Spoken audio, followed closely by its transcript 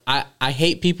I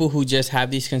hate people who just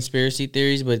have these conspiracy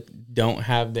theories but don't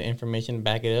have the information to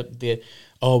back it up.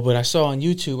 But I saw on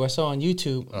YouTube.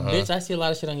 Bitch, I see a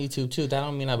lot of shit on YouTube too. That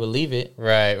don't mean I believe it.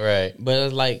 Right. But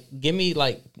it's like, give me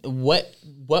like what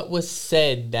was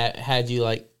said that had you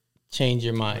like change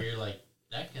your mind. Where you're like,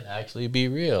 that could actually be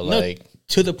real. No, like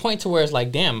to the point to where it's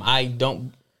like, damn,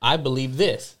 I believe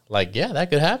this. Like, yeah, that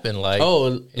could happen. Like,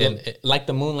 like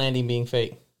the moon landing being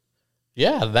fake.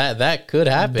 Yeah, that could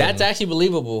happen. That's actually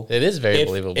believable. It is very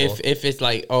believable. If it's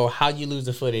like, how'd you lose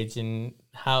the footage and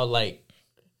how like,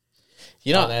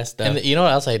 all that stuff. And you know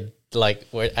what else I like?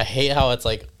 Where I hate how it's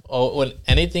like, when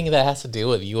anything that has to do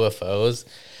with UFOs,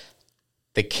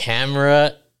 the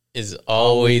camera is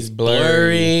always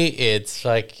blurry. It's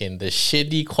fucking the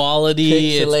shitty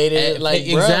quality. Pixelated.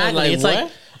 Exactly. It's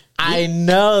like, I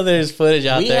know there's footage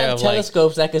out there. We have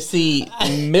telescopes that could see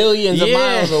millions of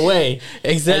miles away.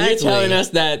 Exactly. And you're telling us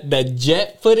that the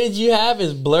jet footage you have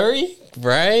is blurry?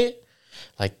 Right?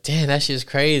 Like, damn, that shit's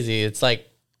crazy. It's like,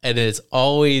 and it's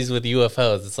always with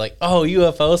UFOs. It's like,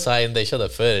 UFO sight, and they show the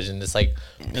footage, and it's like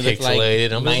pixelated.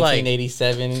 Like I'm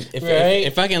 1987. Right?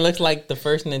 It fucking looks like the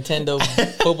first Nintendo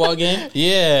football game.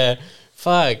 Yeah.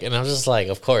 Fuck. And I'm just like,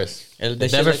 of course. It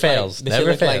never fails.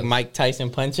 Never fails. Like Mike Tyson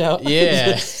Punch Out. Yeah.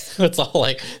 It's all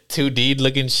like 2D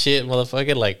looking shit,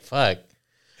 motherfucker. Like, fuck.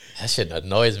 That shit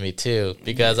annoys me too.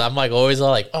 Because I'm like always all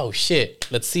like, oh shit,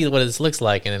 let's see what this looks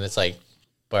like. And then it's like,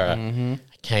 bruh, I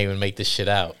can't even make this shit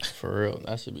out. For real.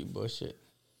 That should be bullshit.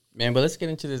 Man, but let's get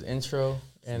into this intro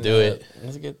and do it.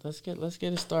 Let's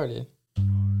get it started.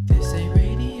 This ain't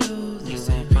radio. You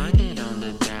won't find it on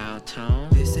the dial tone.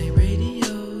 This ain't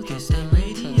radio. This ain't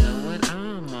radio. What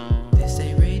I'm on. This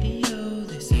ain't radio.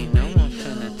 This ain't radio. I'm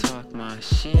finna talk my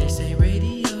shit. This ain't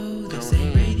radio. This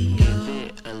ain't radio. Give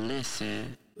it a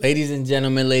listen. Ladies and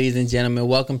gentlemen,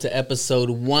 welcome to episode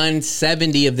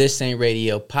 170 of This Ain't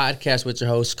Radio podcast with your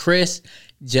host, Chris,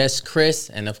 just Chris.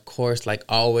 And of course, like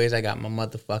always, I got my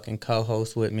motherfucking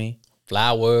co-host with me.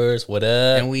 Flowers, what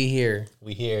up? And we here.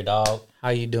 We here, dog. How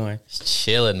you doing? Just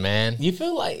chilling, man. I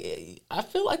feel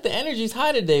like the energy's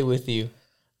high today with you.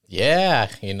 Yeah,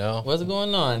 What's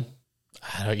going on?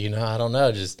 I don't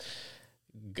know.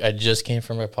 I just came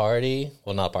from a party.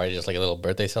 Well, not a party, just like a little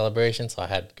birthday celebration. So I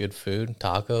had good food,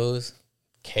 tacos,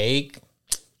 cake.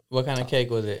 What kind of cake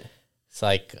was it? It's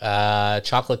like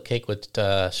chocolate cake with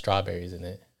strawberries in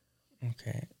it.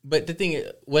 Okay. But the thing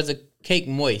is, was the cake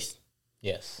moist?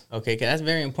 Yes. Okay, cause that's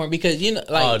very important because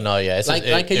like. Oh no, yeah. It's if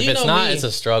it's not, me, it's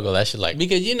a struggle. That should like.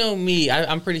 Because me,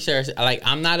 I'm pretty sure. Like,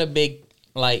 I'm not a big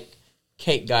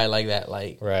cake guy like that.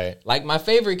 Like, right. Like my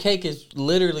favorite cake is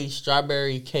literally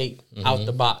strawberry cake out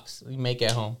the box. We make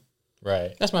at home.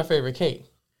 Right. That's my favorite cake.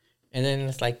 And then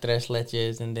it's like tres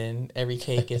leches, and then every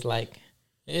cake is like.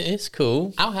 It's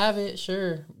cool. I'll have it,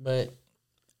 sure, but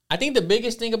I think the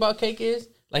biggest thing about cake is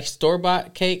like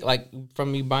store-bought cake, like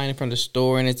from me buying it from the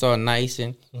store and it's all nice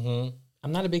and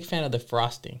I'm not a big fan of the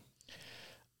frosting.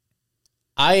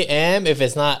 I am if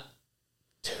it's not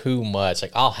too much.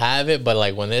 Like I'll have it, but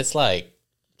like when it's like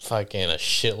fucking a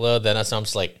shitload, then I'm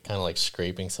just like kind of like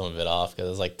scraping some of it off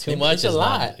because it's like too much. It's a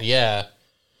lot. Yeah.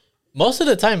 Most of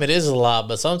the time it is a lot,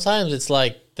 but sometimes it's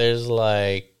like there's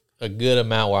like a good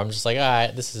amount where I'm just like, all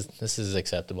right, this is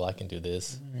acceptable. I can do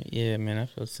this. Yeah, man, I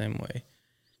feel the same way.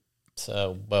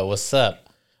 So, but what's up?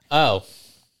 Oh,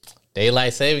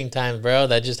 daylight saving time, bro.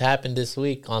 That just happened this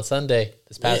week on Sunday,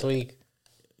 this past week.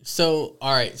 So,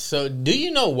 all right. So, do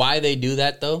you know why they do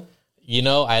that, though?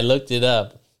 I looked it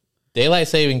up. Daylight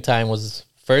saving time was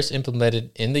first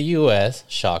implemented in the U.S.,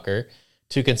 shocker,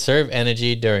 to conserve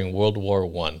energy during World War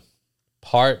I.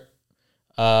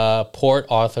 Port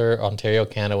Arthur, Ontario,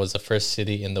 Canada was the first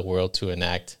city in the world to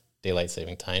enact daylight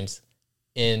saving times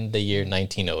in the year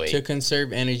 1908. To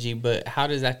conserve energy, but how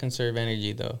does that conserve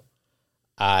energy, though?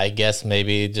 I guess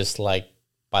maybe just like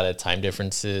by the time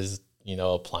differences,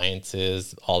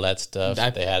 appliances, all that stuff.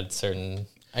 They had certain...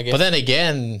 I guess, but then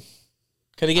again,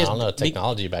 I don't know,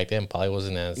 technology back then probably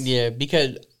wasn't as... Yeah,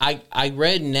 because I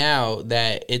read now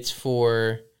that it's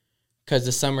for... Because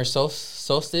the summer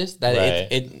solstice, that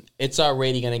it's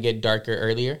already going to get darker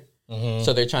earlier. Mm-hmm.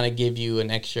 So they're trying to give you an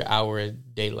extra hour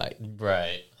of daylight.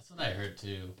 Right. That's what I heard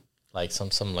too. Like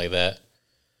something like that.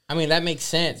 I mean, that makes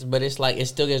sense, but it's like it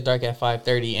still gets dark at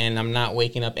 5:30 and I'm not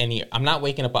waking up an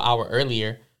hour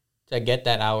earlier to get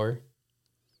that hour.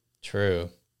 True.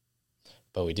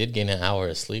 But we did gain an hour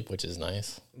of sleep, which is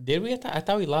nice. Did we? I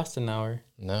thought we lost an hour.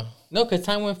 No, because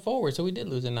time went forward, so we did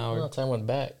lose an hour. No, time went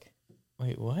back.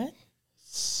 Wait, what?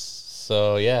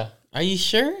 So, yeah. Are you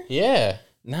sure? Yeah.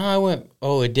 No, I went.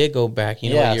 Oh, it did go back.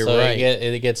 You know, Yeah, you're so right.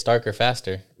 it gets darker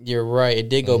faster. You're right. It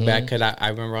did go back because I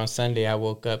remember on Sunday I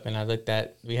woke up and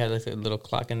we had like a little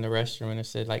clock in the restroom and it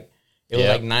said like it was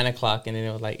like 9 o'clock and then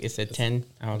it was like it said 10.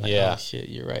 I was like, oh shit,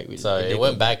 you're right. So it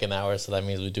went back an hour, so that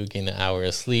means we do gain an hour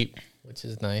of sleep, which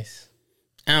is nice.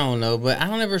 I don't know, but I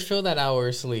don't ever feel that hour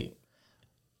of sleep.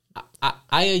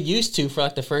 I used to for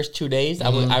like the first 2 days. I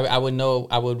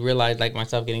would realize like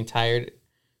myself getting tired.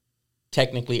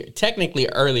 Technically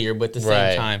earlier, but at the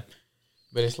same time.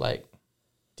 But it's like,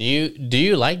 do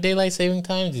you like daylight saving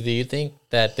time? Do you think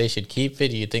that they should keep it?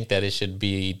 Do you think that it should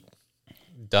be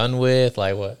done with?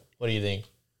 Like what? What do you think?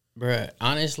 Bruh,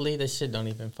 honestly, this shit don't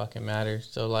even fucking matter.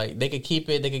 So like, they could keep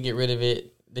it, they could get rid of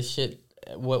it. This shit,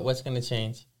 what's gonna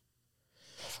change?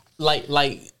 Like,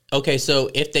 okay, so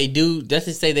if they do, let's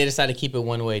just say they decide to keep it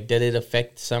one way. Does it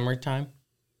affect summertime?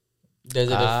 Does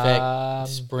it affect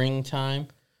springtime?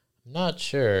 Not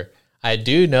sure. I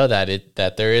do know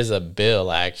that there is a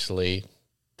bill actually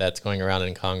that's going around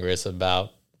in Congress about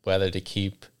whether to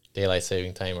keep daylight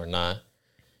saving time or not,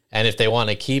 and if they want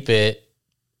to keep it,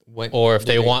 or if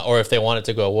they want it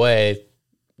to go away,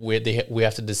 we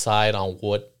have to decide on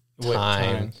what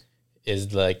time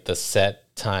is like the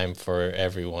set time for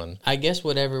everyone. I guess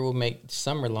whatever will make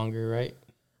summer longer, right?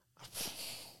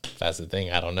 That's the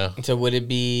thing. I don't know. So would it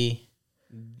be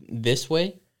this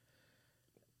way?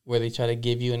 Where they try to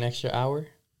give you an extra hour?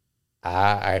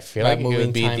 I feel like it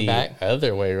would be the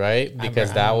other way, right?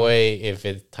 Because that way,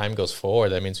 if time goes forward,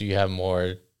 that means you have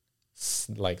more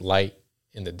like light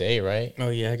in the day, right? Oh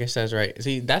yeah, I guess that's right.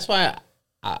 See, that's why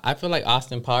I feel like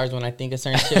Austin Powers when I think of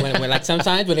certain shit. When like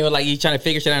sometimes when they were like you trying to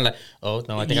figure shit out, I'm like, oh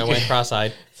no, I think I went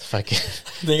cross-eyed. I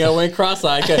think I went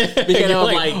cross-eyed because I'm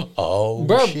like, oh,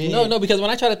 bro, shit. no, because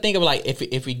when I try to think of like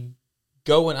if we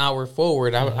go an hour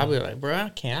forward, I'll be like, bro, I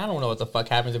don't know what the fuck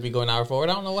happens if we go an hour forward.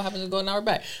 I don't know what happens if we go an hour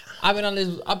back. I've been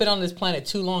on this planet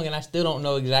too long and I still don't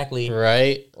know exactly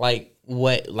like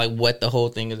what the whole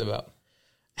thing is about.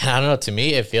 And I don't know, to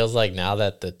me it feels like now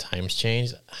that the times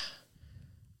changed,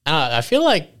 I feel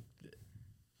like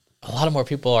a lot of more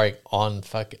people are on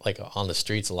the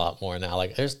streets a lot more now.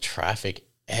 Like there's traffic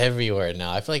everywhere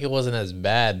now. I feel like it wasn't as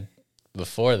bad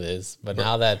before this, but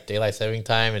now that daylight saving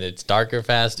time and it's darker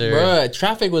faster. Bruh,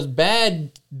 traffic was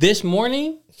bad this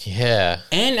morning. Yeah.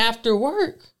 And after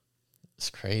work. It's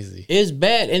crazy. It's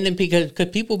bad. And then because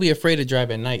people be afraid to drive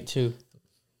at night too.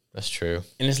 That's true.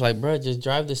 And it's like, bruh, just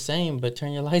drive the same, but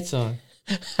turn your lights on.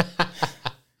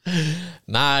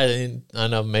 Nah, I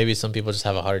know maybe some people just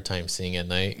have a hard time seeing at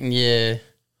night. Yeah.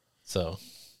 So.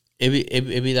 It'd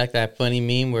be like that funny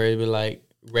meme where it'd be like,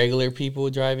 regular people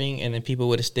driving and then people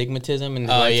with astigmatism and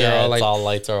the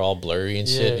lights are all blurry and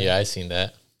shit. Yeah, I seen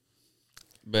that.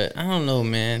 But I don't know,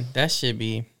 man. That should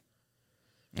be.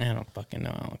 I don't fucking know.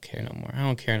 I don't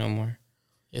care no more.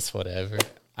 It's whatever.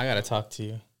 I gotta talk to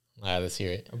you. All right, let's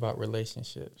hear it about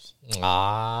relationships.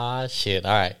 Ah, shit.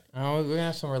 All right. We're gonna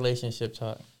have some relationship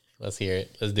talk. Let's hear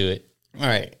it. Let's do it. All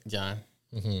right, John.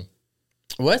 Mm-hmm.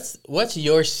 What's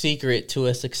your secret to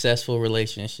a successful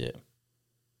relationship?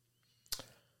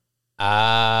 What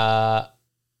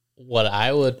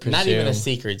I would presume, not even a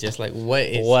secret, just like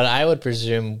what I would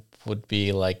presume would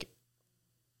be like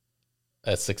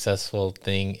a successful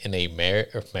thing in a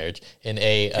marriage, in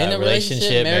a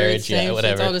relationship, marriage, whatever.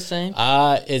 It's all the same.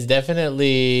 It's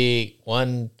definitely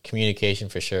one, communication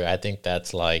for sure. I think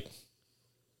that's like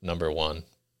number one.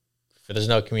 If there's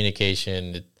no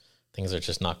communication, things are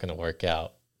just not going to work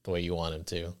out the way you want them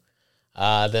to.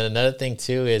 Then another thing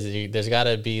too is there's got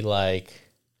to be like.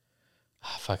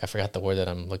 I forgot the word that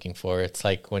I'm looking for. It's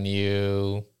like when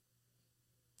you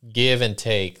give and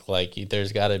take, like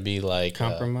there's got to be like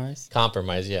compromise.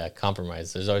 Compromise.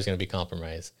 There's always going to be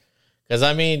compromise. Because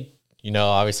I mean,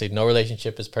 obviously no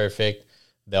relationship is perfect.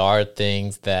 There are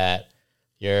things that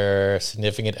your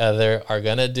significant other are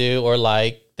going to do or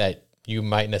like that you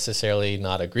might necessarily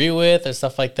not agree with or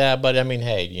stuff like that. But I mean,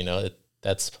 hey,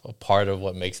 that's a part of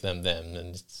what makes them them.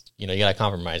 And, you got to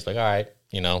compromise. Like, all right,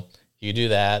 you do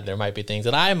that. There might be things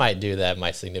that I might do that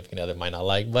my significant other might not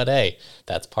like, but hey,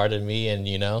 that's part of me, and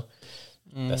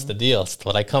that's the deal. It's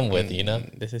what I come with.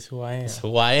 This is who I am. It's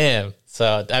who I am.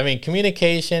 So I mean,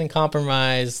 communication,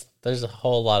 compromise. There's a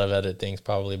whole lot of other things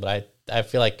probably, but I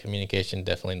feel like communication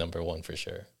definitely number one for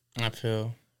sure. I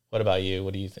feel. What about you?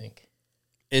 What do you think?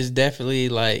 It's definitely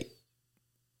like.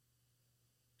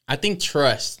 I think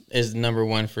trust is number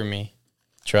one for me.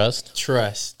 Trust.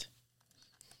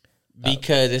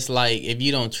 Because it's like if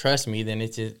you don't trust me, then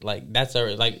it's just like that's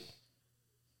like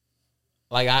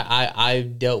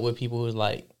I've dealt with people who's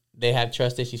like they have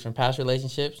trust issues from past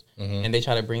relationships, and they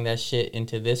try to bring that shit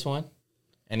into this one,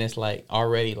 and it's like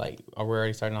already like we're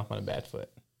already starting off on a bad foot.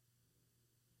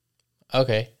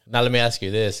 Okay, now let me ask you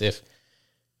this: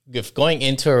 if going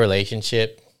into a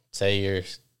relationship, say your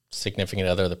significant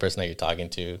other, the person that you're talking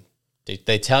to,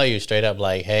 they tell you straight up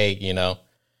like, hey, you know,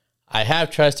 I have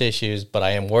trust issues, but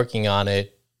I am working on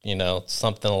it, you know,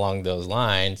 something along those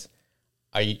lines.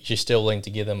 Are you still willing to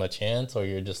give them a chance, or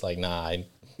you're just like, nah, I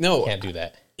can't do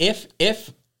that? If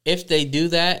they do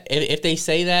that, if they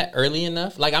say that early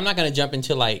enough, like I'm not gonna jump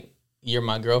into like you're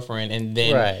my girlfriend and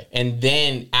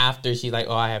then after she's like,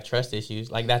 oh, I have trust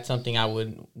issues, like that's something I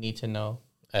would need to know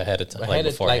ahead of time,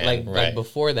 like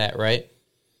before that, right?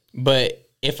 But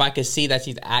if I could see that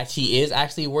she is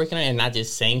actually working on it and not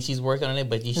just saying she's working on it,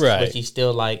 but she's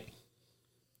still like,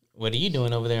 what are you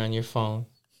doing over there on your phone?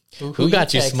 Who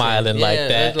got you smiling like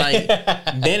that? Like,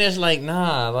 then it's like,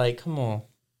 nah, like, come on.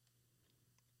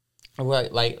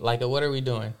 What, like, what are we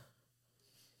doing?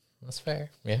 That's fair.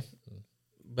 Yeah.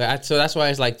 But so that's why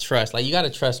it's like trust. Like, you got to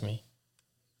trust me.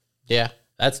 Yeah.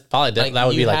 That's probably, like, that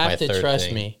would be like my third thing. You have to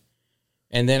trust me.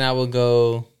 And then I would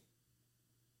go.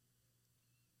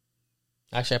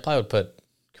 Actually, I probably would put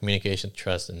communication,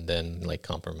 trust, and then like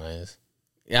compromise.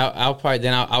 Yeah, I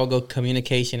would go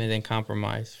communication and then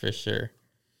compromise for sure.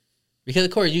 Because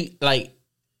of course you like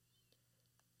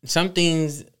some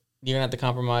things you're gonna have to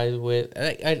compromise with.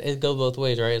 It goes both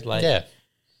ways, right? It's like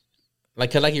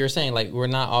like cause like you were saying, like we're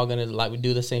not all gonna like we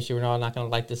do the same shit. We're all not gonna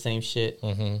like the same shit.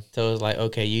 Mm-hmm. So it's like,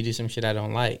 okay, you do some shit I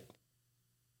don't like.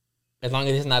 As long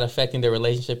as it's not affecting the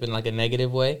relationship in like a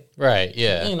negative way, right?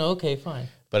 Yeah, you know, okay, fine.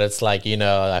 But it's like, you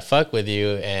know, I fuck with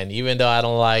you, and even though I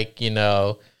don't like, you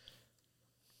know,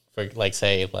 for like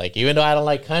say like even though I don't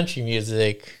like country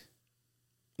music.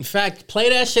 In fact, play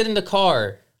that shit in the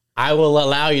car. I will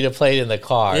allow you to play it in the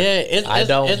car. Yeah, I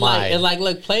don't mind. Like,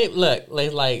 it's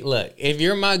like, look. If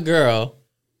you're my girl,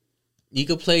 you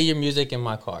can play your music in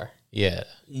my car. Yeah,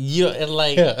 it's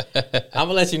like I'm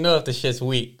gonna let you know if the shit's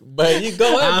weak, but you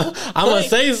go ahead. I'm gonna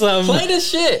say something. Play the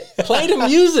shit. Play the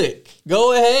music.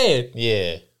 Go ahead.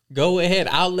 Yeah. Go ahead.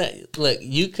 Look,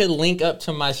 you could link up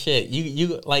to my shit.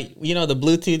 You like, you know, the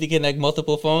Bluetooth to connect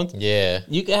multiple phones. Yeah.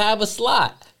 You can have a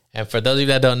slot. And for those of you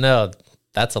that don't know,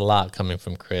 that's a lot coming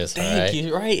from Chris. Thank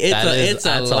you. Right? It's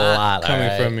a lot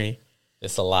coming from me.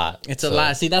 It's a lot. It's a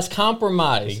lot. See, that's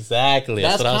compromise. Exactly.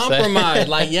 That's compromise.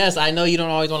 Like, yes, I know you don't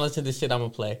always want to listen to the shit I'm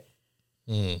gonna play.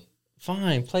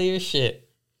 Fine, play your shit.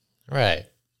 Right.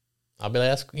 I'll be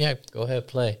like, go ahead,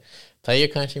 play. Play your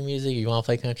country music. You want to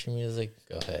play country music?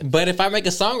 Go ahead. But if I make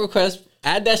a song request,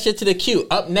 add that shit to the queue.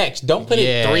 Up next. Don't put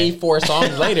it 3-4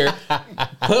 songs later.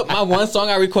 Put my one song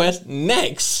I request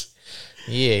next.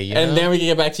 Yeah, and then we can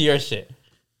get back to your shit.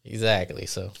 Exactly.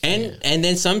 So and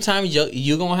then sometimes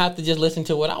you're gonna have to just listen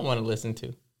to what I want to listen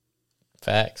to.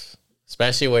 Facts.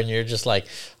 Especially when you're just like,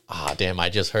 damn, I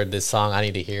just heard this song. I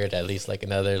need to hear it at least like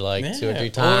another 2 or 3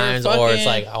 times. Or it's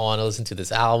like, I want to listen to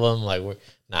this album. Like,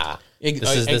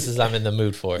 this is I'm in the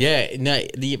mood for. Yeah, no,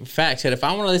 the fact that if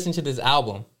I want to listen to this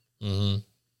album,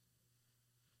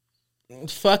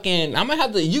 fucking, I'm gonna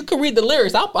have to. You can read the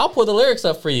lyrics. I'll pull the lyrics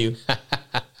up for you.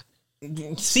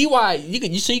 See why you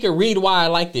can read why I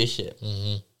like this shit.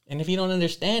 And if you don't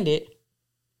understand it,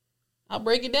 I'll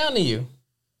break it down to you.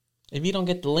 If you don't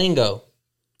get the lingo,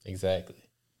 exactly.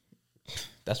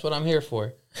 That's what I'm here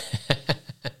for.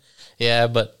 Yeah,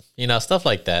 but you know, stuff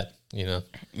like that, you know.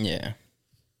 Yeah.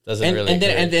 Doesn't really. And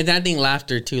then I think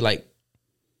laughter too, like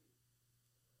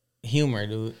humor,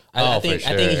 dude. I think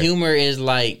humor is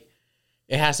like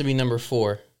it has to be number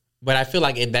 4. But I feel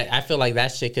like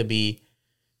that shit could be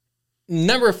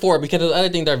number 4 because the other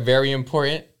things are very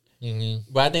important.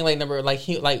 But I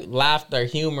think like laughter,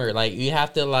 humor, like you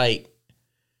have to like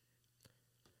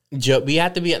joke. We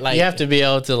have to be like you have to be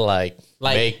able to like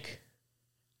make.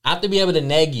 I have to be able to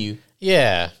neg you.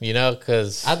 Yeah, you know,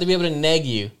 because I have to be able to neg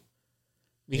you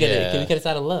because it's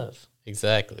out of love.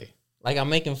 Exactly. Like I'm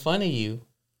making fun of you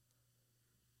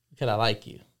because I like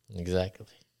you. Exactly.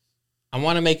 I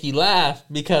want to make you laugh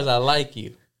because I like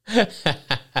you.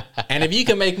 And if you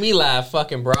can make me laugh,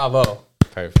 fucking bravo.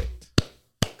 Perfect.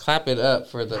 Clap it up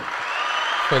for the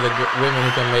women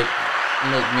who can make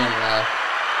men laugh.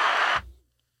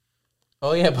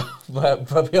 Oh yeah, but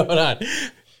hold on.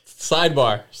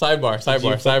 Sidebar.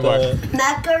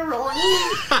 Macaroni.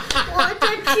 Want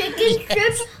the chicken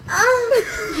strips?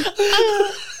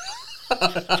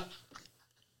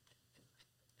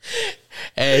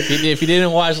 Hey, if you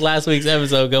didn't watch last week's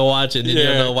episode, go watch it. Then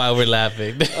you'll know why we're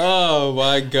laughing. Oh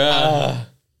my god!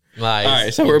 Nice. All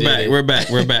right, so we're back.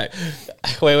 Wait.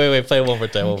 Play it one more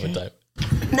time.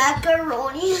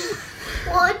 Macaroni.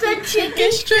 Want the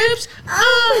chicken strips?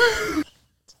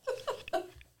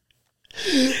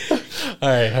 All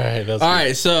right. All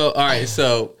right.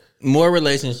 So more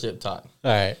relationship talk.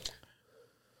 All right.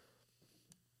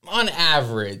 On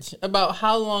average, about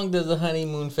how long does the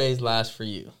honeymoon phase last for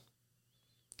you?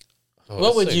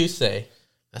 What would you say?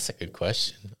 That's a good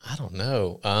question. I don't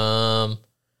know.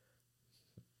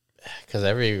 Because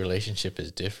every relationship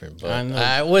is different, but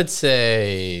I would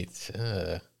say,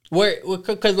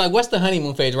 because like, what's the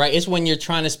honeymoon phase, right? It's when you're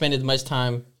trying to spend as much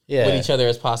time with each other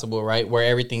as possible, right? Where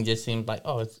everything just seems like,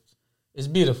 oh, it's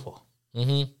beautiful.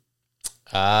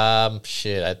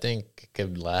 Shit, I think it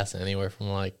could last anywhere from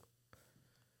like,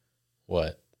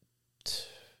 what,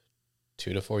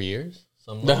 2 to 4 years?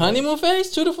 The honeymoon phase,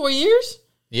 2 to 4 years?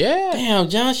 Yeah. Damn,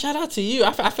 John, shout out to you.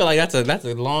 I feel like that's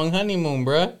a long honeymoon,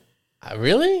 bruh.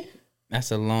 Really?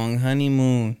 That's a long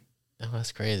honeymoon. Oh,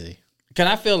 that's crazy. Because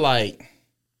I feel like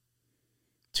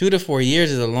 2 to 4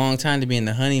 years is a long time to be in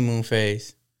the honeymoon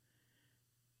phase.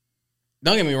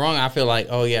 Don't get me wrong. I feel like,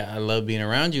 oh, yeah, I love being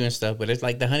around you and stuff. But it's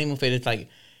like the honeymoon phase, it's like,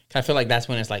 I feel like that's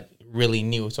when it's like really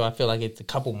new. So I feel like it's a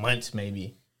couple months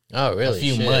maybe. Oh, really? A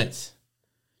few months.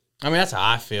 I mean, that's how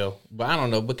I feel. But I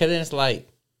don't know. Because then it's like,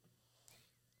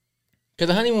 because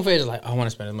the honeymoon phase is like, oh, I want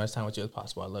to spend as much time with you as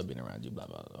possible. I love being around you, blah,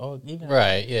 blah, blah. Oh, even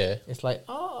right, yeah. It's like,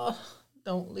 oh,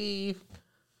 don't leave.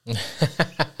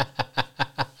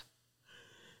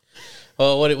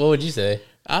 Well, what would you say?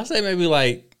 I'll say maybe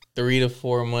like 3 to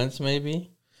 4 months,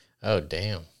 maybe. Oh,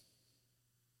 damn.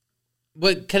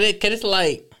 But cause it's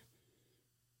like,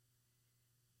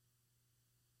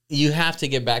 you have to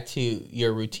get back to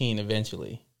your routine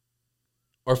eventually.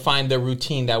 Or find the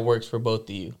routine that works for both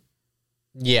of you.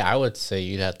 Yeah, I would say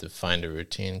you'd have to find a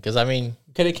routine. Because, I mean...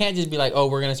 Because it can't just be like, oh,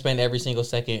 we're going to spend every single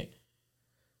second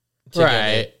together.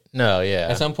 Right. No, yeah.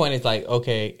 At some point, it's like,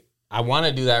 okay, I want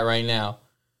to do that right now.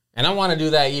 And I want to do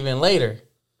that even later.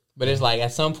 But it's like,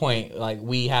 at some point, like,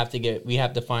 we have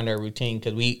to find our routine.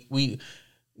 Because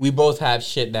we both have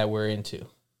shit that we're into.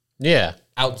 Yeah.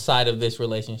 Outside of this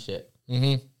relationship.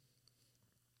 Mm-hmm.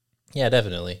 Yeah,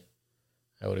 definitely.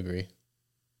 I would agree.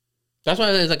 That's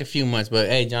why it's like a few months. But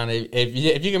hey, John,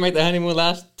 if you can make the honeymoon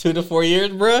last 2 to 4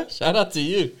 years, bro, shout out to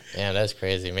you. Damn, that's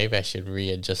crazy. Maybe I should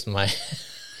readjust my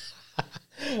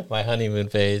my honeymoon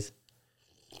phase.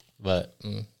 But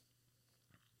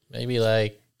maybe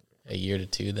like a year to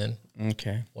 2 then.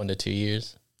 Okay. 1 to 2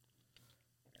 years.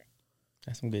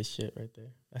 That's some good shit right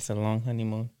there. That's a long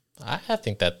honeymoon. I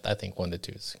think 1 to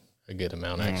 2 is a good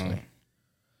amount actually.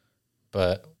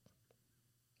 But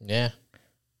yeah.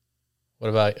 What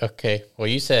about, okay, well,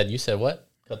 you said what?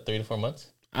 3 to 4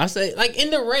 months? I'll say, like, in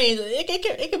the range,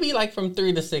 it could be, like, from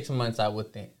 3 to 6 months, I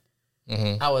would think.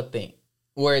 Mm-hmm. I would think.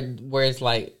 Where it's,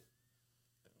 like,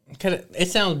 cause it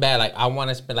sounds bad, like, I want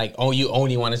to spend, like, oh, you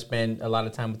only want to spend a lot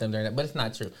of time with them during that, but it's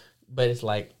not true. But it's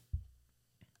like,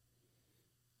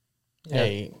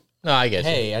 hey. No, I guess.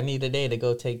 Hey, I need a day to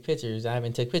go take pictures. I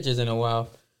haven't took pictures in a while.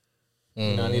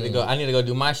 You know, I need to go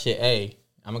do my shit. Hey,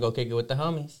 I'm going to go kick it with the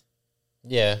homies.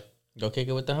 Yeah. Go kick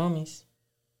it with the homies.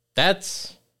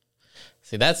 That's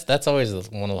always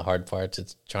one of the hard parts.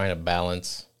 It's trying to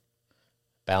balance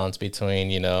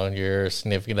between, you know, your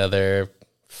significant other,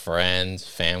 friends,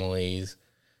 families,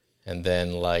 and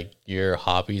then like your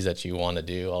hobbies that you want to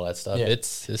do, all that stuff. Yeah.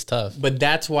 It's tough. But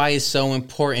that's why it's so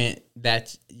important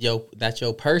that your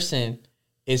person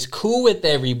is cool with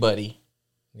everybody.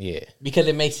 Yeah. Because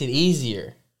it makes it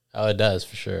easier. Oh, it does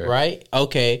for sure. Right?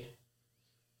 Okay.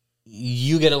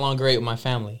 You get along great with my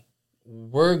family.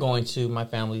 We're going to my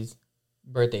family's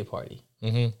birthday party.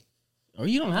 Mm-hmm. Or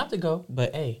you don't have to go,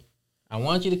 but hey, I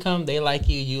want you to come. They like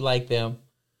you. You like them.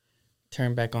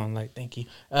 Turn back on like, thank you.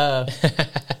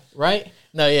 Right?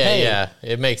 No, yeah, hey, yeah.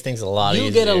 It makes things a lot easier.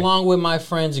 You get along with my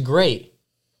friends great.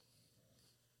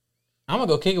 I'm going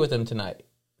to go kick it with them tonight.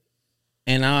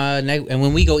 And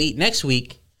when we go eat next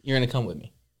week, you're going to come with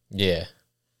me. Yeah.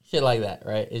 Shit like that,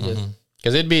 right? It's just...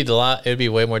 Because it'd be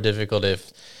way more difficult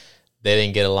if they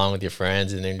didn't get along with your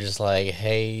friends and they're just like,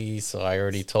 hey, so I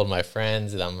already told my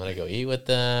friends that I'm going to go eat with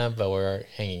them, but we're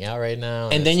hanging out right now.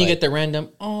 And then you get the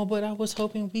random, oh, but I was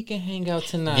hoping we can hang out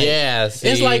tonight. Yeah, see?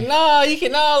 It's like, no, you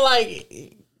can, no,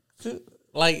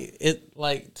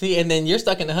 see, and then you're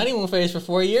stuck in the honeymoon phase for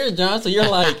 4 years, John, so you're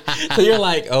like,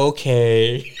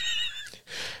 okay.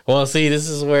 Well, see, this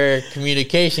is where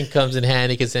communication comes in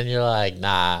handy because then you're like,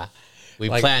 nah. We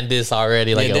planned this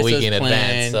already like a week in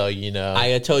advance, so you know. I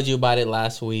had told you about it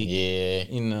last week. Yeah.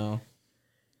 You know.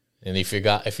 And if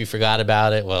you forgot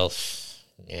about it, well,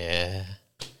 yeah.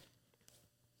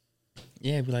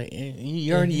 Yeah, be like,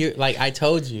 you're like, I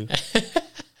told you.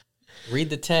 Read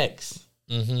the text.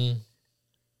 Mm-hmm.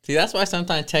 See, that's why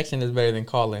sometimes texting is better than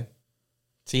calling.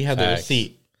 So you have the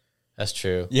receipt. That's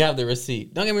true. You have the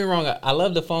receipt. Don't get me wrong. I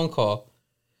love the phone call,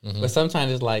 but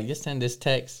sometimes it's like just send this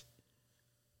text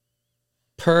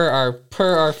per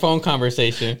our phone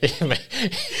conversation. Turn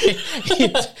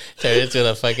it into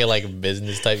a fucking like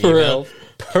business type For email. real.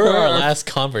 Per our last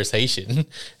conversation.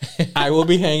 I will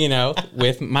be hanging out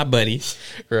with my buddies.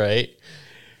 Right.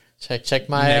 Check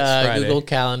my Next Friday. Google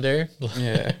Calendar.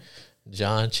 Yeah,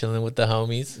 John chilling with the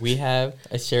homies. we have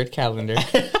a shared calendar.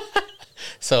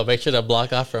 So make sure to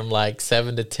block off from like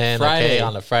 7 to 10 Friday. okay,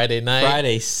 on a Friday night.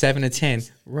 Friday 7 to 10.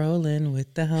 Rolling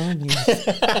with the homies.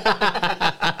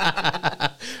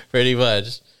 Pretty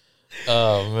much.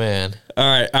 Oh man.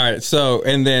 All right. So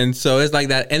it's like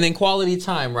that, and then quality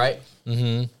time, right?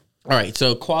 Mm-hmm. All right.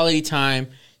 So quality time,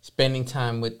 spending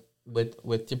time with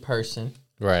your person,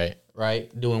 Right.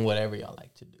 right? Doing whatever y'all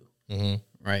like to do,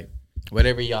 right?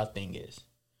 Whatever y'all thing is,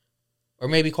 or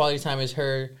maybe quality time is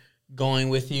her going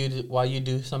with you while you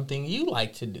do something you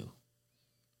like to do,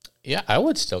 Yeah, I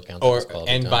would still count that or as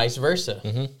quality and time. vice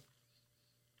versa.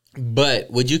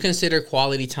 But would you consider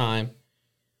quality time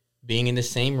being in the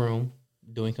same room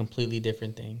doing completely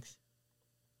different things?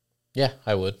 Yeah,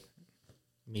 I would.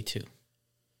 Me too.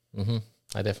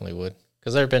 I definitely would.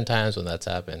 Because there have been times when that's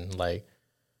happened. Like,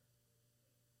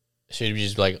 she'd be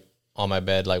just like on my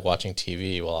bed, like watching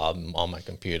TV while I'm on my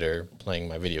computer playing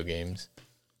my video games.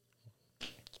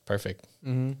 It's perfect.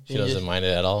 She doesn't mind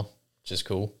it at all. Just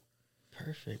cool.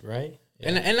 Perfect, right?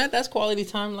 And that's quality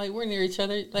time. Like we're near each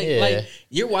other. Like Yeah. like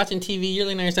you're watching TV, you're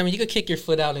laying there. I mean, you could kick your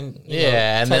foot out and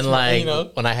Yeah, and then like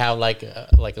like when I have like a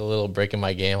little break in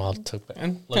my game, I'll look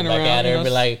and back turn at around, her and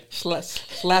be like,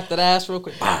 slap that ass real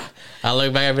quick. Bah! I'll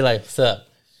look back and be like, "What's up?"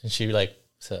 And she'd be like,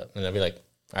 "What's up?" And I'll be like,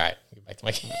 "All right, get back to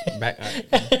my game." Back,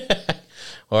 all right.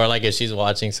 Or like if she's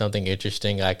watching something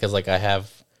interesting, because like I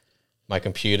have my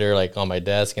computer like on my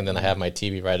desk and then I have my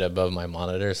TV right above my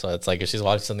monitor, so it's like if she's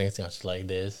watching something, it's just like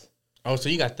this. Oh, so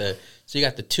you got the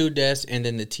two desks and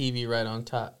then the TV right on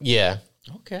top. Yeah,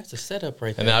 Okay, that's a setup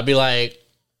right there. and then I'll be like,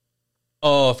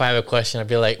 "Oh, if I have a question, I'd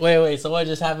be like, wait, so what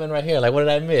just happened right here? Like, what did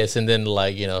I miss?" And then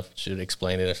like she'd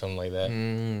explain it or something like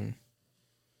that.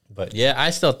 But yeah, I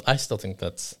still think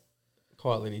that's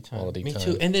Quality time. Quality Me time.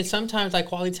 too. And then sometimes like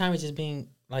quality time is just being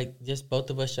like just both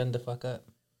of us shutting the fuck up.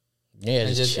 yeah,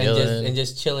 And just and chilling. and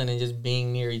just chilling and just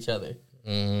being near each other.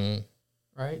 Mhm.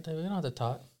 Right? Like, we don't have to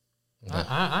talk.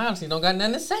 I honestly don't got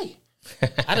nothing to say.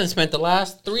 I done spent the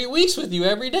last 3 weeks with you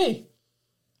every day.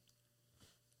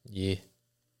 Yeah,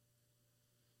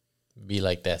 be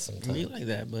like that sometimes. Be like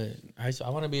that, but I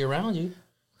want to be around you.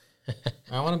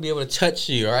 I want to be able to touch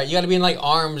you. All right, you got to be in like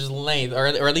arm's length, or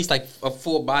at least like a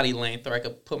full body length, or I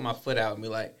could put my foot out and be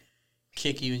like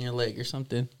kick you in your leg or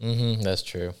something. That's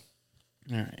true.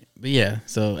 All right, but yeah.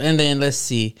 So and then let's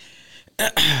see.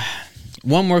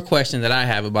 One more question that I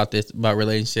have about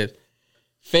relationships.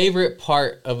 Favorite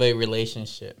part of a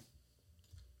relationship,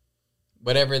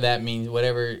 whatever that means,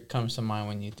 whatever comes to mind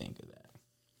when you think of that.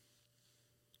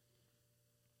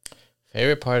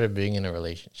 Favorite part of being in a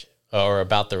relationship or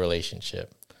about the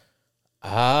relationship?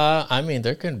 I mean,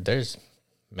 there's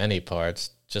many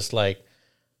parts. Just like,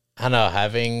 I don't know,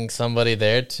 having somebody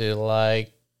there to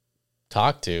like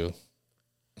talk to,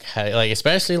 like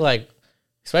especially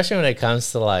when it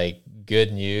comes to like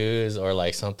good news or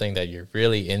like something that you're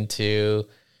really into,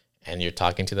 and you're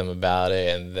talking to them about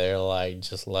it, and they're like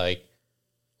just like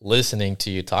listening to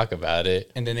you talk about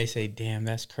it. And then they say, "Damn,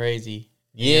 that's crazy."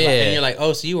 Yeah, And you're like,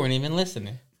 "Oh, so you weren't even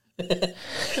listening."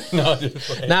 No, just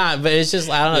like, Nah, but it's just,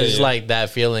 I don't know, Yeah, just yeah. like that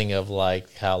feeling of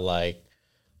like how like,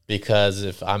 because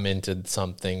if I'm into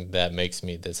something that makes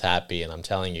me this happy and I'm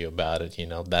telling you about it,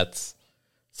 that's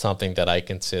something that I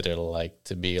consider like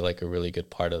to be like a really good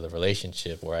part of the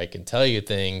relationship, where I can tell you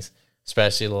things,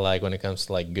 especially like when it comes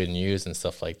to like good news and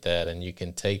stuff like that, and you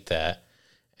can take that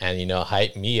and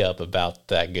hype me up about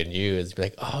that good news. Be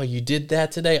like, "Oh, you did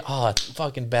that today? Oh, it's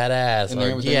fucking badass!" And Or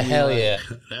everything "Yeah, be hell like- yeah!"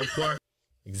 That part.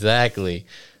 Exactly.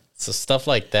 So stuff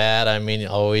like that. I mean,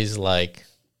 always like,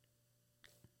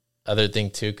 other thing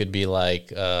too could be like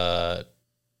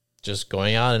just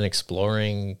going out and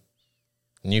exploring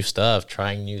new stuff,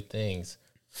 trying new things,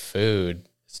 food.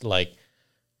 It's like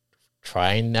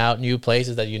trying out new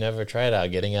places that you never tried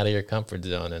out, getting out of your comfort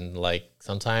zone. And like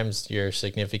sometimes your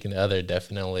significant other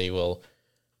definitely will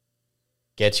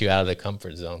get you out of the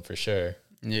comfort zone for sure.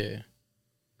 yeah.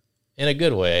 In a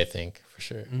good way, I think, for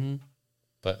sure. Mm-hmm.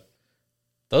 But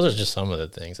those are just some of the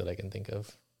things that I can think of.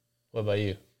 What about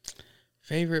you?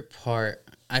 Favorite part?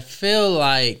 I feel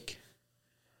like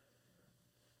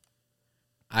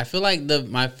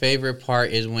my favorite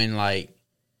part is when like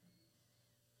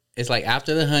it's like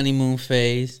after the honeymoon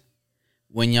phase,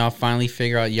 when y'all finally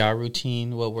figure out y'all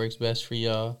routine, what works best for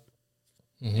y'all,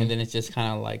 and then it's just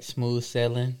kind of like smooth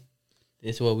sailing.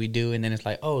 This is what we do, and then it's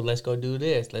like, oh, let's go do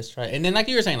this. Let's try, and then like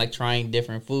you were saying, like trying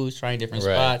different foods, trying different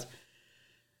spots.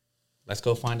 Let's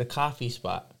go find a coffee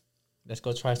spot. Let's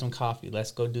go try some coffee.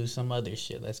 Let's go do some other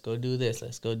shit. Let's go do this.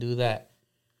 Let's go do that.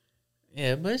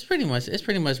 Yeah, but it's pretty much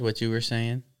what you were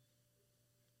saying.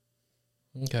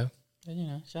 Okay. And, you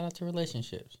know, shout out to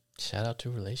relationships. Shout out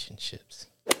to relationships.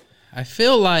 I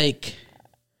feel like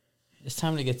it's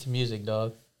time to get to music,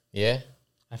 dog. Yeah.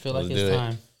 I feel like it's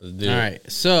time. Let's do it. All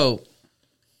right. So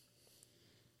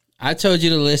I told you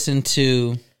to listen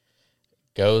to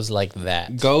Goes Like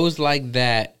That. Goes Like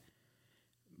That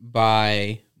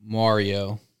by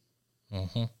Mario.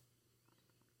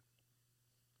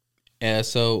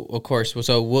 So of course,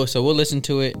 we'll listen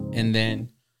to it and then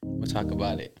we'll talk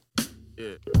about it.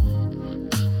 Yeah.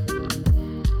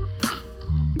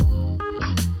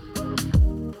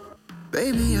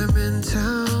 Baby, I'm in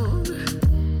town.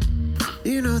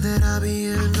 You know that I'll be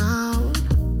in and out.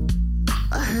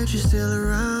 I heard you're still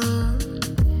around.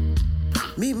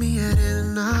 Meet me at In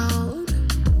and Out.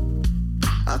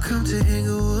 I'll come to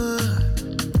Inglewood.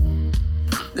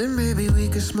 Then maybe we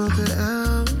could smoke it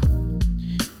out.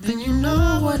 Then you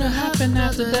know what'll happen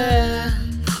after that.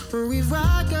 When we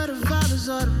rock out, the vibe is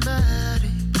automatic.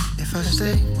 If I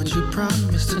stay, would you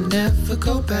promise to never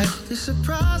go back? You're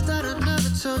surprised that I never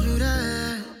told you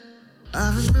that.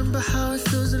 I remember how it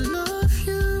feels to love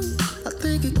you. I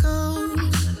think it goes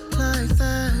like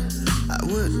that. I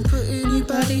wouldn't put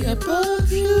anybody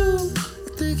above you. I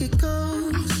think it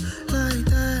goes like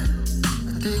that.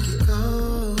 I think it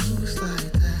goes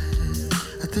like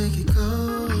that. I think it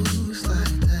goes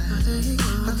like that. I think it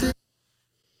goes. I think.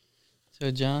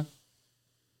 So, John,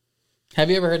 have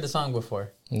you ever heard the song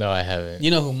before? No, I haven't.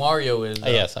 You know who Mario is, though.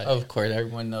 Yes, of course,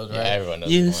 everyone knows, right? Yeah, everyone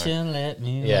knows. You should let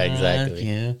me Yeah, love exactly.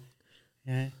 you.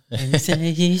 Yeah. And you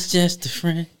say he's just a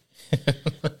friend.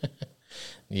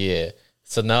 Yeah.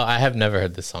 So no, I have never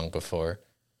heard this song before.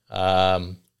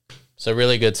 It's a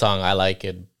really good song. I like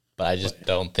it, but I just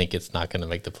don't think it's not going to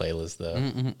make the playlist, though.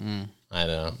 I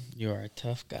know. You are a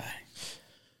tough guy.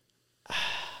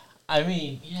 I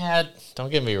mean, yeah,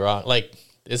 don't get me wrong. Like,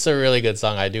 it's a really good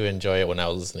song. I do enjoy it when I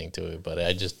was listening to it, but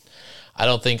I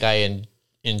don't think I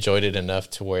enjoyed it enough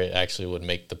to where it actually would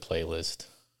make the playlist.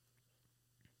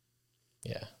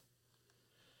 Yeah.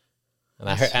 And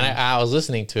I was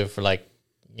listening to it for like,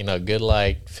 you know, good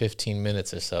like 15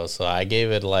 minutes or so. So I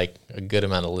gave it like a good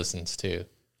amount of listens too.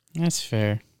 That's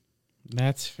fair.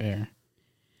 That's fair.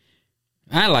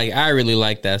 I really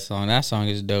like that song. That song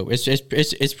is dope.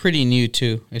 It's pretty new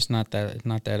too. It's not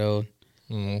that old.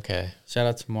 Okay. Shout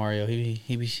out to Mario.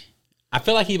 I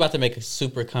feel like he's about to make a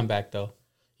super comeback though.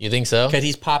 You think so? Because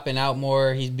he's popping out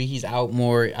more. He's out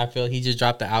more. I feel he just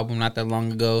dropped the album not that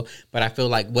long ago. But I feel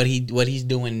like what he's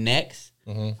doing next,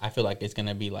 I feel like it's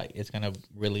gonna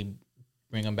really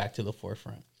bring him back to the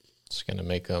forefront. It's gonna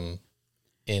make him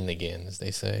in again, as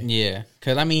they say. Yeah,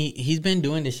 because I mean he's been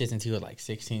doing this shit since he was like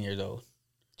 16 years old.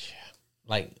 Yeah.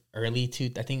 Like early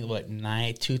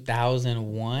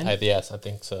 2001. Yes, I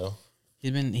think so.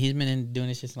 He's been doing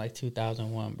this shit since like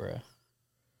 2001, bro.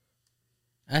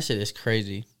 That shit is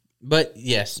crazy. But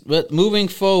yes, but moving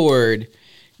forward,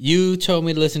 you told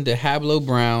me to listen to Hablo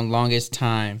Brown, Longest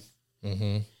Time.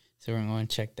 Mm-hmm. So we're going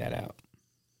to check that out.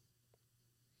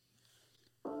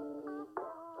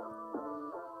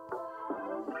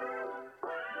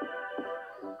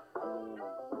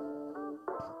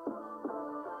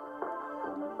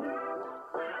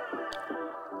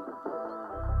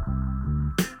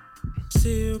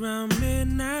 See you around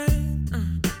midnight.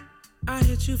 I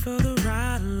hit you for the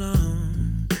ride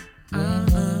along.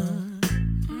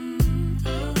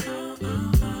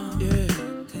 Yeah.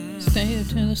 Stay up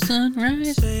till the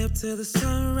sunrise. Stay up till the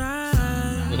sunrise. A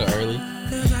little early.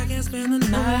 'Cause I can't spend the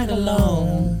night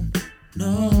alone.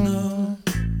 No.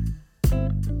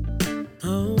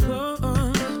 Oh.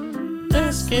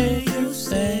 Let's get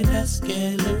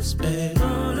loose, babe.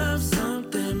 Roll up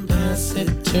something, pass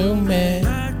it to me.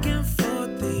 back and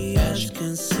forth, the edge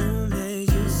consuming.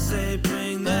 You say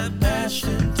bring that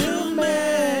passion to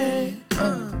me.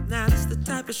 Now that's the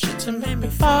type of shit to make me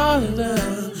fall in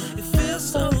love. It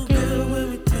feels so good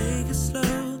when we take it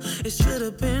slow. It should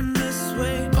have been this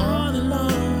way all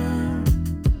along.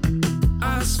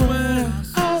 I swear,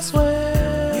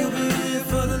 you've been here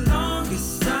for the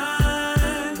longest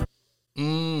time.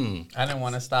 I didn't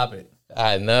want to stop it.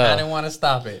 I know. I didn't want to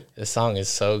stop it. This song is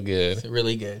so good. It's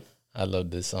really good. I love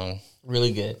this song.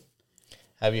 Really good.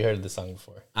 Have you heard this song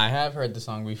before? I have heard the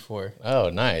song before. Oh,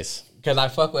 nice. Because I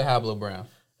fuck with Hablo Brown.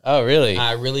 Oh, really?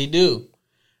 I really do.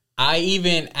 I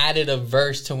even added a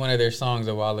verse to one of their songs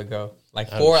a while ago, like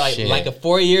shit.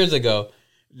 4 years ago,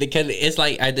 because it's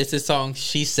like this is a song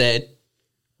She Said,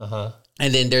 and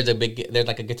then there's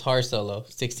like a guitar solo,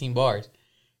 16 bars,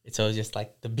 and so it's just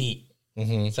like the beat.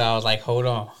 So I was like, hold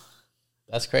on,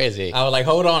 That's crazy. I was like,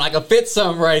 hold on, I could fit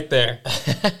something right there.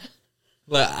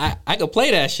 Look, I could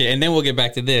play that shit, and then we'll get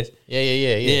back to this.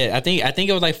 Yeah. I think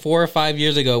it was like 4 or 5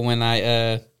 years ago when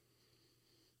I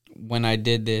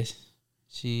did this.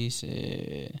 She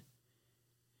said,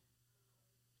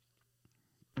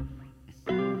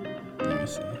 let me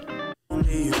see.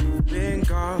 You've been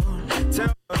gone.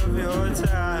 Tell of your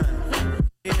time.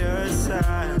 Your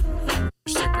side.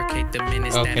 Reciprocate the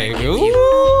minutes that I Okay, give you.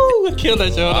 ooh, kill that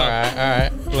shit. All right.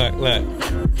 Look.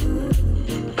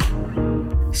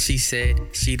 She said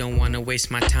she don't want to waste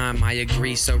my time. I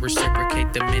agree, so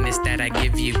reciprocate the minutes that I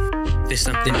give you. There's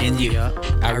something in you.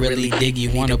 I really dig you.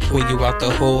 Want to pull you out the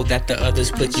hole that the others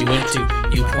put you into.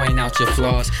 You point out your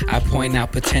flaws. I point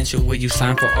out potential. Will you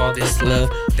sign for all this love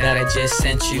that I just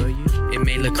sent you? It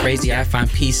may look crazy. I find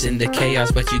peace in the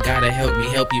chaos, but you gotta help me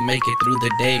help you make it through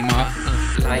the day, ma.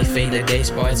 Life ain't a day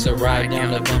spa, it's a ride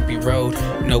down a bumpy road.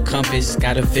 No compass,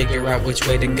 gotta figure out which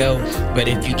way to go. But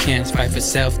if you can't fight for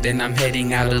self, then I'm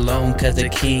heading out alone. Cause the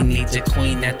king needs a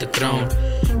queen at the throne.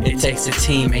 It takes a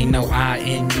team, ain't no I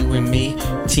in you and me.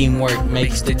 Teamwork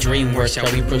makes the dream work. Shall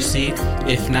we proceed?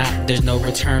 If not, there's no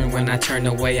return. When I turn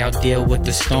away, I'll deal with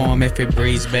the storm. If it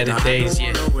breathes better days,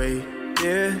 yeah.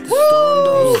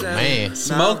 Oh, man.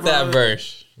 Smoke that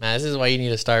verse. Man, this is why you need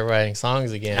to start writing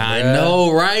songs again. I bruh.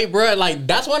 know, right, bro? Like,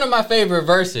 that's one of my favorite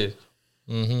verses.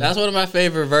 That's one of my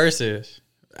favorite verses.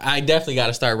 I definitely got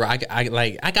to start.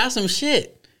 I got some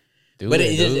shit, but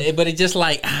it just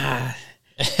like I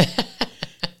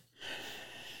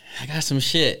got some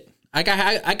shit. I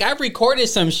got recorded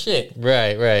some shit.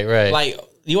 Right. Like,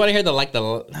 you want to hear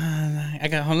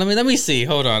let me see.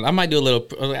 Hold on. I might do a little.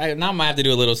 Now I might have to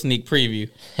do a little sneak preview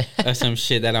of some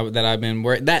shit that I've been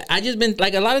working. That I just been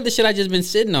like a lot of the shit I just been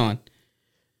sitting on.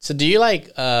 So do you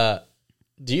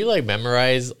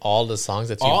memorize all the songs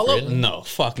that you've written? No,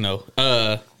 fuck no.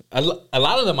 A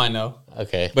lot of them I know.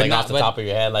 Okay, But like not- off the but- top of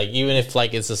your head, like even if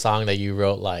like it's a song that you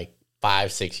wrote like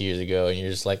 5-6 years ago, and you're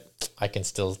just like, I can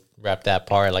still rap that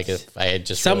part. Like if I had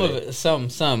just Some wrote of it, some.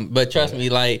 But trust me,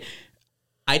 like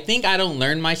I think I don't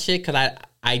learn my shit because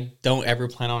I don't ever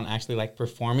plan on actually like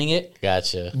performing it.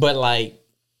 Gotcha. But like,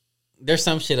 there's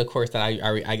some shit, of course, that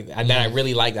I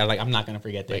really like. That I'm not gonna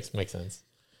forget this. Makes sense.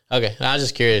 Okay, I was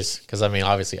just curious because I mean,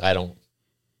 obviously, I don't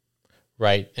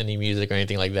write any music or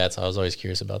anything like that, so I was always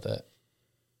curious about that.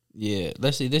 Yeah,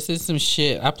 let's see. This is some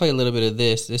shit. I play a little bit of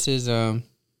this. This is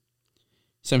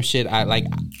some shit I like.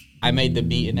 I made the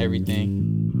beat and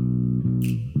everything.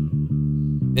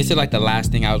 This is like the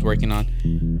last thing I was working on.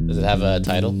 Does it have a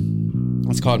title?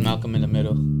 It's called Malcolm in the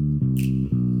Middle.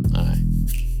 All right.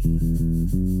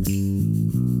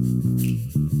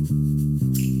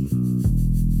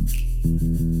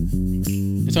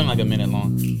 It's only like a minute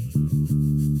long.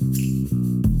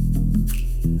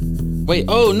 Wait,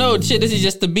 oh no, shit, this is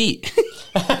just the beat.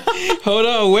 Hold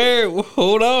on.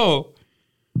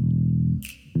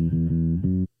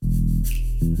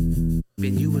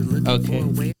 When you were looking Okay. for a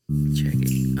way, check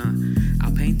it.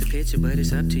 I'll paint the picture, but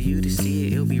it's up to you to see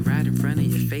it. It'll be right in front of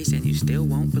your face, and you still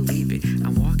won't believe it.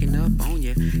 I'm walking up on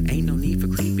you, ain't no need for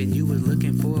creeping. You were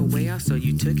looking for a way out, so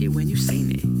you took it when you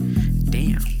seen it.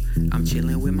 Damn. I'm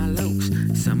chilling with my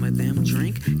lokes. Some of them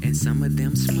drink and some of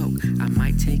them smoke. I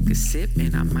might take a sip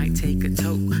and I might take a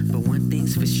toke. But one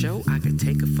thing's for sure, I could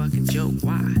take a fucking joke.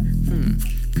 Why?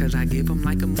 Cause I give them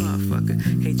like a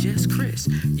motherfucker. Hey, just Chris,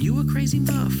 you a crazy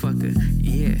motherfucker.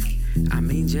 Yeah, I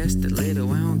mean just a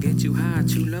little. I don't get too high or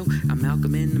too low. I'm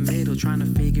Malcolm in the middle, trying to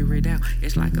figure it out.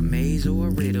 It's like a maze or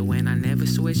a riddle. And I never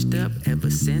switched up ever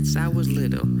since I was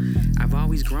little. I've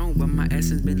always grown, but my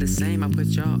essence been the same. I put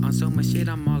y'all on so much shit,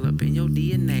 I'm all up in your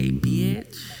DNA,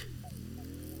 bitch.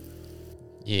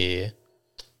 Yeah.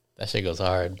 That shit goes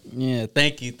hard. Yeah,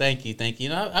 thank you. You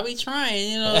know, I be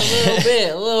trying, a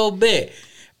little bit.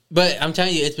 But I'm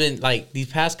telling you, it's been like these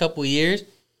past couple of years,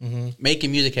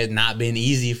 making music has not been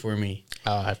easy for me.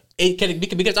 It can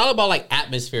because it's all about like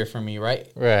atmosphere for me, right?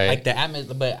 Right. Like the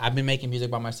atmosphere. But I've been making music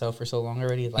by myself for so long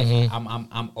already. Like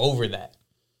I'm over that.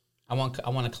 I want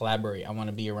to collaborate. I want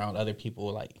to be around other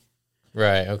people. Like,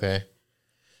 Right. Okay.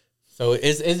 so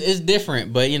it's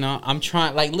different. But I'm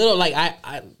trying like little like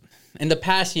I in the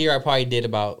past year I probably did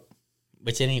about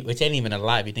which ain't even a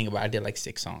lie. If you think about it, I did like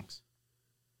 6 songs.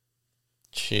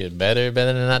 Shit, better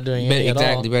than not doing anything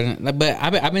Exactly. at all. But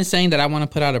I've been saying that I want to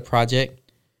put out a project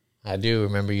I do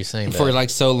remember you saying that. for like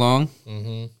so long.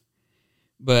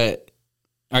 But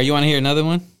All right, you want to hear another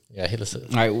one? Yeah, hit us. All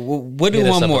right, we'll do Hit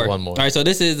us one up with more. one more. All right, so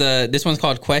this one's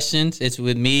called Questions. It's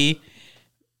with me,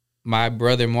 my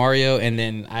brother Mario, and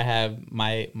then I have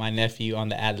my nephew on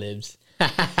the ad libs. I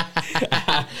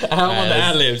have him on the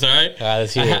ad libs. All right,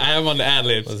 let's hear it. I have him on the ad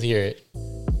libs. Let's hear it.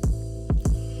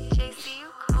 JC, you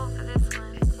cold for this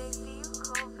one. JC, you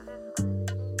cold for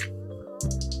this one.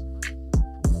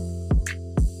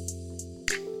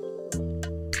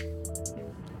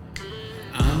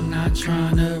 I'm not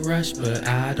trying to rush, but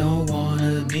I don't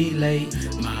wanna be late.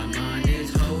 My mind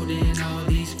is holding all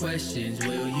these questions.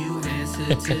 Will you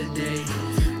answer today?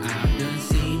 I've done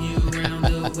seen you round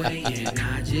the way, and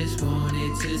I just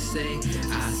wanted to say,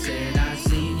 I said I've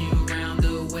seen you round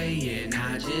the way, and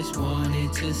I just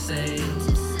wanted to say.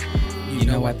 You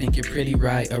know I think you're pretty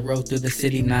right. I rode through the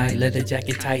city night, leather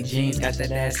jacket, tight jeans, got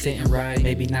that ass sitting right.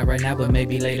 Maybe not right now, but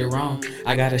maybe later on.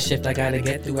 I got a shift I gotta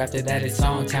get through, after that it's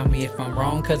on. Tell me if I'm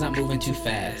wrong, cause I'm moving too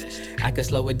fast. I could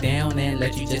slow it down and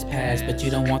let you just pass, but you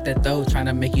don't want that though. Trying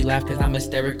to make you laugh cause I'm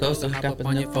hysterical. So hop up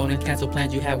on your phone and cancel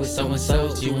plans you had with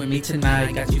so-and-so. You and me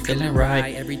tonight, got you feeling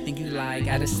right. Everything you like,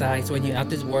 out of sight. So when you out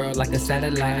this world like a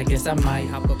satellite, I guess I might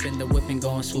hop up in the whip and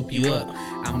go and swoop you up.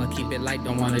 I'ma keep it light,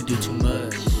 don't wanna do too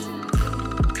much.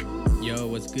 Yo,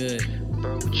 what's good?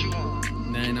 Bro, what you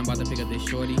on? Man, I'm about to pick up this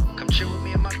shorty. Come chill with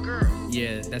me and my girl.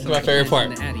 Yeah, that's my favorite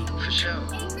part. The Addy. For sure.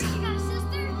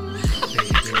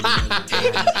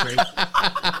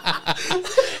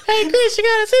 Hey, Chris, you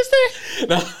got a sister?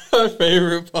 That's my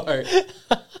favorite part.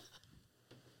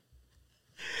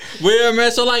 Well,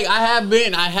 man, so like I have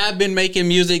been making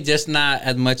music, just not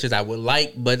as much as I would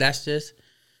like, but that's just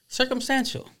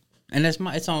circumstantial, and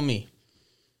it's on me.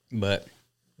 But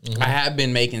I have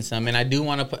been making some, and I do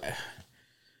want to put.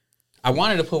 I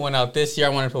wanted to put one out this year. I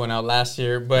wanted to put one out last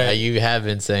year, but Yeah, you have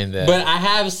been saying that. but I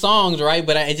have songs, right?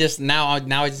 But I just now I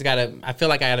just gotta. I feel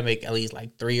like I gotta make at least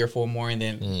like 3 or 4 more, and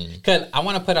then because I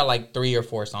want to put out like 3 or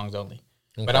 4 songs only.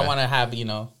 But I Okay. want to have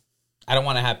I don't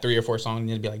want to have 3 or 4 songs and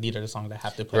just be like, these are the songs I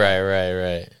have to put out.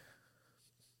 Right.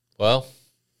 Well,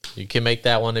 you can make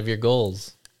that one of your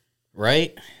goals.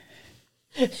 Right?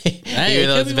 Even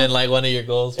though it's been like one of your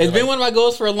goals. It's been one of my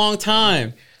goals for a long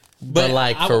time. But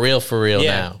like for real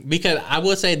now. Because I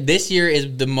will say this year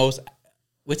is the most,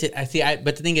 but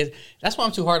the thing is, that's why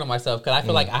I'm too hard on myself, because I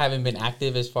feel like I haven't been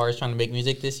active as far as trying to make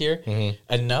music this year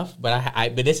enough.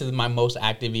 But but this is my most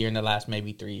active year in the last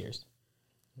maybe 3 years.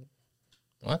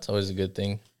 Well, that's always a good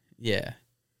thing. Yeah.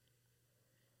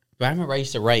 But I remember I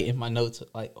used to write in my notes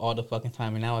like all the fucking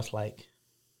time, and now it's like,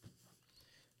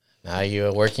 Now you're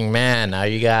a working man. Now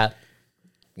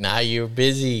you're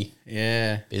busy.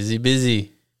 yeah.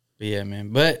 Busy. But yeah, man.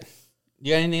 But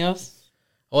you got anything else?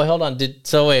 Oh, wait, hold on. Wait,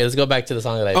 let's go back to the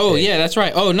song that I Oh picked. yeah, that's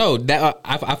right. Oh no, that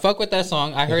I fuck with that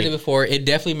song. I heard it before. It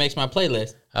definitely makes my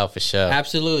playlist. Oh, for sure.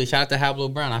 Absolutely. Shout out to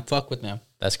Hablo Brown. I fuck with them.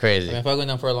 That's crazy. I've been fucking with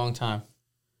them for a long time.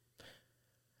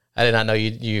 I did not know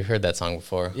you heard that song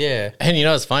before. Yeah. And you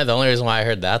know, it's funny. The only reason why I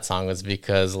heard that song was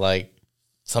because like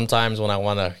sometimes when I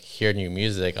want to hear new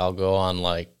music, I'll go on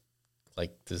like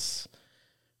this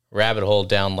rabbit hole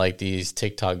down like these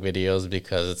TikTok videos,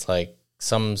 because it's like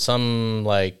some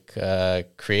like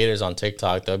creators on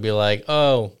TikTok, they'll be like,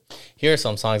 oh, here are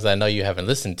some songs that I know you haven't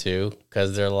listened to,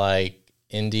 because they're like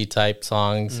indie type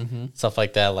songs, stuff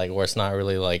like that, like where it's not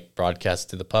really like broadcast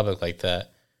to the public like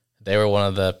that. They were one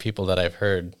of the people that I've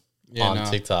heard on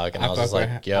TikTok, and I was just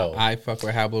like, yo, I fuck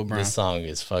with Hablo Brown. this song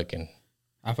is fucking.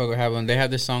 I fuck with Hablo. They have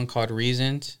this song called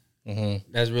Reasons.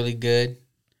 That's really good.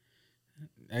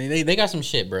 I mean, they got some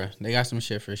shit, bro. They got some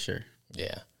shit for sure.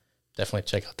 Yeah, definitely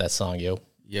check out that song, yo.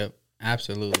 Yep,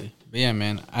 absolutely. But yeah,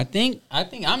 man, I think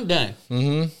I'm done.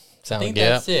 I Sound think good.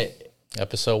 that's it.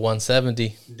 Episode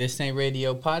 170. This Ain't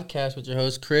Radio podcast with your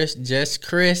host Chris, just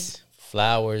Chris.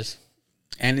 Flowers.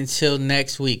 And until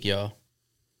next week, y'all.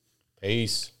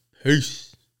 Peace. Peace.